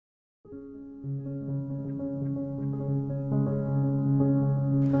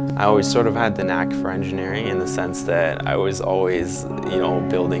I always sort of had the knack for engineering in the sense that I was always,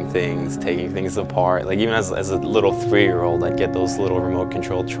 building things, taking things apart. Like even as a little 3-year-old, I'd get those little remote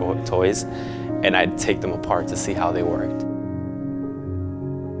control toys and I'd take them apart to see how they worked.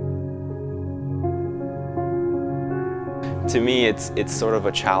 To me, it's sort of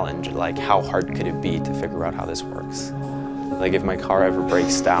a challenge, like how hard could it be to figure out how this works? Like if my car ever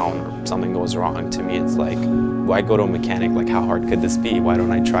breaks down or something goes wrong, to me it's like, why go to a mechanic? Like how hard could this be? Why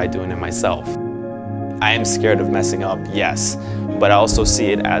don't I try doing it myself? I am scared of messing up, yes, but I also see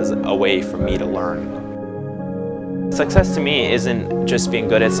it as a way for me to learn. Success to me isn't just being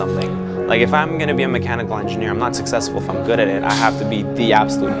good at something. Like if I'm gonna be a mechanical engineer, I'm not successful if I'm good at it. I have to be the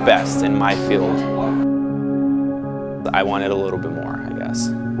absolute best in my field. I wanted a little bit more, I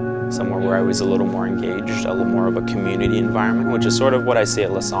guess. Somewhere where I was a little more engaged, a little more of a community environment, which is sort of what I see at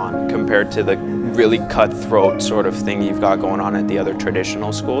Lassonde compared to the really cutthroat sort of thing you've got going on at the other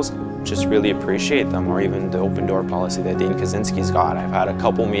traditional schools. Just really appreciate them, or even the open door policy that Dean Kaczynski's got. I've had a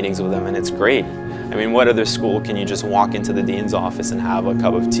couple meetings with him and it's great. I mean, what other school can you just walk into the dean's office and have a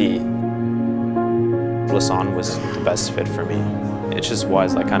cup of tea? Lassonde was the best fit for me. It just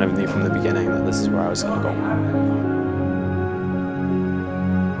was. I kind of knew from the beginning that this is where I was going to go.